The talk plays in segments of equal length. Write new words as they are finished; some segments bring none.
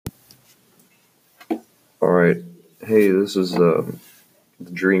All right. Hey, this is the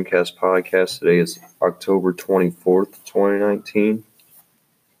DreamCast podcast. Today is October 24th, 2019.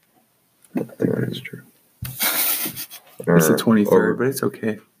 I think that is true. It's the 23rd, but it's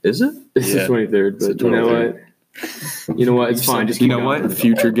okay. Is it? It's the 23rd, but the you know 23rd. what? You know what? It's fine. Just You keep know going. what?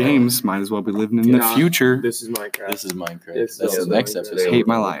 Future games might as well be living in the future. This is Minecraft. This is Minecraft. It's That's so the next Minecraft. episode. Hate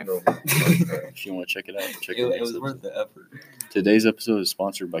my life. If you want to check it out, check it out. It was worth the effort. Today's episode is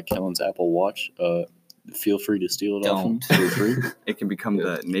sponsored by Kellen's Apple Watch. Feel free to steal it off him for free. It can become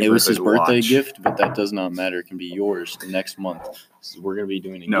the neighborhood It was his birthday watch. gift, but that does not matter. It can be yours next month. So we're going to be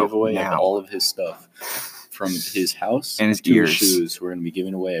doing a No, giveaway now. of all of his stuff. From his house And his to ears. his shoes. We're going to be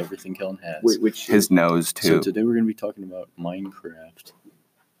giving away everything Kellen has. Wait, which His nose too. So today we're going to be talking about Minecraft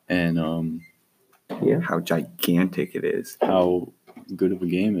and How gigantic it is. how good of a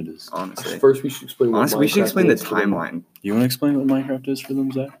game it is. Honestly. First, we should explain. Honestly, what we should Minecraft explain the is to them. timeline. You want to explain what Minecraft is for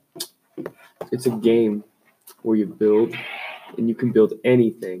them, Zach? It's a game where you build, and you can build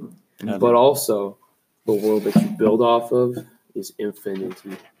anything, but also the world that you build off of is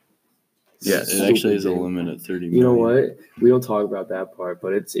infinity. Yeah, it actually is a limit at 30 million. You know what? We don't talk about that part,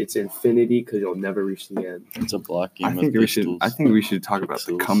 but it's infinity because you'll never reach the end. It's a block game I think with we should. pistols. I think we should talk about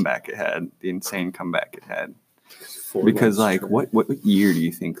the Pixels. comeback it had, the insane comeback it had. For Because like, what year do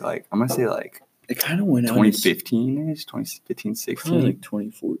you think? Like I'm gonna say like It kind of went out. 2015 ish, 2015, Probably 16. like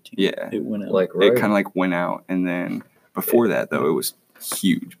 2014. Yeah, It went out. Like, it right? kind of like went out, and then before that though, it was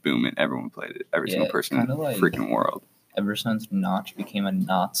huge, booming. Everyone played it. Every single Yeah, person in the kinda like- freaking world. Ever since Notch became a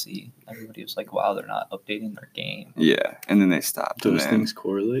Nazi, everybody was like, wow, they're not updating their game. Yeah, and then they stopped. And Those then, things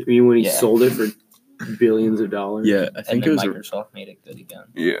correlate. I mean, when he Yeah. sold it for billions of dollars. Yeah, I And think then it was. Microsoft made it good again.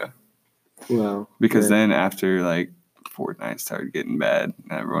 yeah, Wow. because Yeah. then after like Fortnite started getting bad,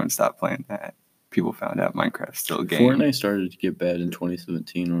 and everyone stopped playing that. People found out Minecraft's still a game. Fortnite started to get bad in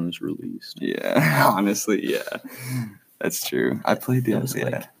 2017 when it was released. Yeah, honestly, yeah, that's true. I played It the was yeah.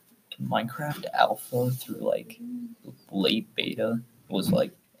 like Minecraft Alpha through like late beta was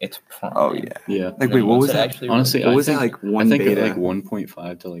like its prime. Oh yeah. Yeah. Like And wait, then what once was it that? actually Honestly, What I was think, that like I one think beta? like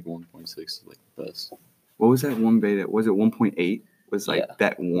 1.5 to like 1.6 is like the best. What was that one beta? Was it 1.8? Was like Yeah.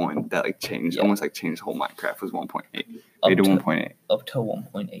 that one that like changed Yeah. almost like changed whole Minecraft was 1.8. up Beta to, 1.8. up to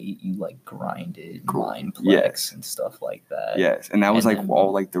 1.8, you like grinded, mineplex, Yes. and stuff like that. Yes, and that was And like then-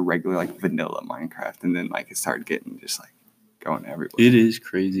 all like the regular like vanilla Minecraft, and then like it started getting just like going everywhere. It is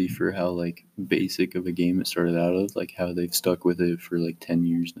crazy for how like basic of a game it started out of, like how they've stuck with it for like 10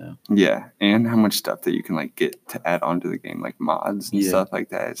 years now. Yeah, and how much stuff that you can like get to add onto the game, like mods and Yeah. stuff like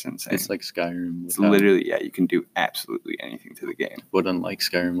that. It's insane. It's like Skyrim. It's with how- literally you can do absolutely anything to the game. But unlike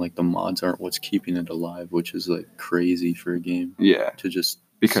Skyrim, like the mods aren't what's keeping it alive, which is like crazy for a game Yeah, to just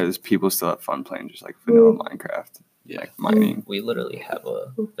because people still have fun playing just like vanilla Minecraft, yeah. like mining. We literally have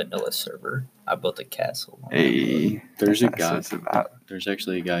a vanilla server. I built a castle. on it. Hey, There's a that's guy. what it's about. There's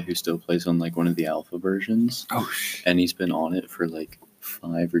actually a guy who still plays on like one of the alpha versions, Oh, and he's been on it for like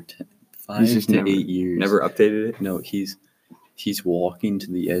 5 He's just to never- 8 years. never updated it. No, he's walking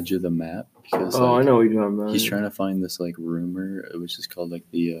to the edge of the map because Oh, I like, know what you're talking about. he's trying to find this like rumor, which is called like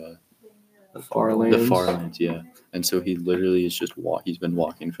the Farlands. the Farlands, yeah. And so he literally is just he's been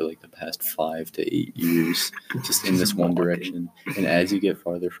walking for like the past 5 to 8 years just in this one direction. And as you get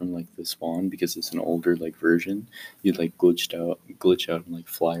farther from like the spawn, because it's an older like version, you like glitch out and like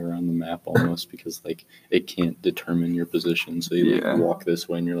fly around the map almost because like it can't determine your position. So you like Yeah. walk this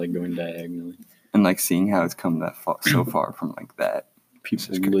way and you're like going diagonally. And like seeing how it's come that far, so far from like that. People This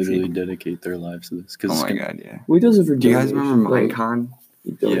is crazy. literally dedicate their lives to this. Oh my god, yeah. Well, he does it for Do you guys donations, remember like, Minecon?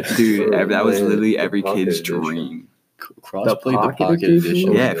 he does Yeah. it Dude, for- that was Man, literally the every Pocket kid's Edition. dream. Cross-play, the Pocket Pocket Edition?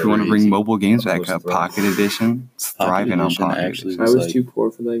 Edition. Yeah, if you want to bring crazy. mobile games back Almost up, thriving. Pocket Edition, it's Pocket thriving on Edition Pocket actually Edition. I was was like- too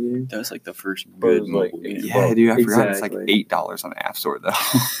poor for that game. That was like the first But it good was like- mobile game. Yeah, dude, I forgot it's like Exactly. $8 on the App Store though.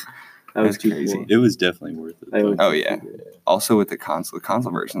 I was That's too crazy. poor. It was definitely worth it. I though. was Oh, too yeah. poor. Also with the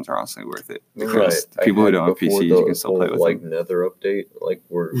console versions are honestly worth it because Right. people I who had don't have before PCs, the you can still play whole, with like them. Nether update, like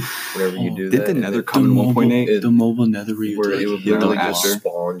where whenever you do Did that, the and Nether it- come in 1.8? it- The mobile nether where you where like, it would hit the literally no, just after.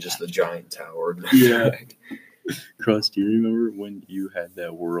 spawn just a giant tower. Yeah. Cross, do you remember when you had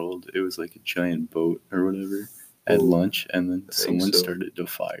that world? It was like a giant boat or whatever at Oh, lunch, and then I think someone so. started to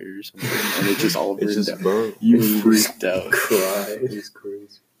fire or something, and it just all It's burned just down. burned. You freaked out. Cried. It's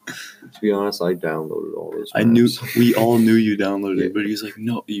crazy. To be honest, I downloaded all those. I knew maps. we all knew you downloaded Yeah. it, but he's like,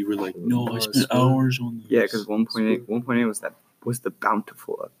 no. You were like, no, I No, spent it's fine. hours on this. Yeah, because 1.8 was the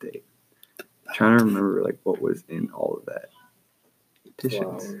bountiful update. I'm trying to remember like what was in all of that.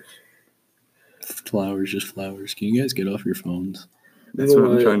 Additions. Flowers. Flowers, just flowers. Can you guys get off your phones? That's what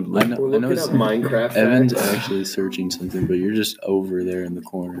I'm trying to I look. know, We're I know looking up Minecraft Evan's facts. actually searching something, but you're just over there in the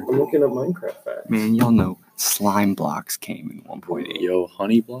corner. I'm looking up Minecraft facts. Man, y'all know slime blocks came in 1.8. Yo,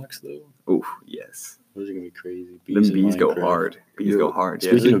 honey blocks though? Ooh, yes. Those are gonna be crazy. Them in bees go Minecraft. hard. Bees Yeah. go hard.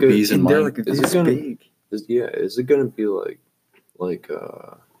 Yeah. Is Speaking it of good- bees in And they're Minecraft, like is it this gonna- big. Is it gonna be like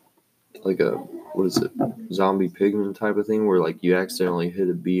a what is it, zombie pigman type of thing where like you accidentally hit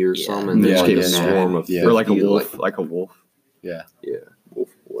a bee or Yeah. something and then Yeah, like yeah, a swarm yeah. of Yeah. Or like a 50, wolf. Like a wolf. yeah, wolf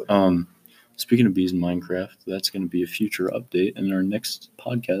boy. Speaking of bees in Minecraft, that's going to be a future update. And in our next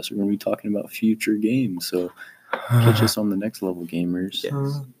podcast, we're going to be talking about future games. So catch us on the next level, gamers.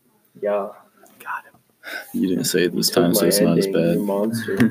 Yes. Yeah. Got him. You didn't say it You this took time, so my it's not as ending, you bad. monster.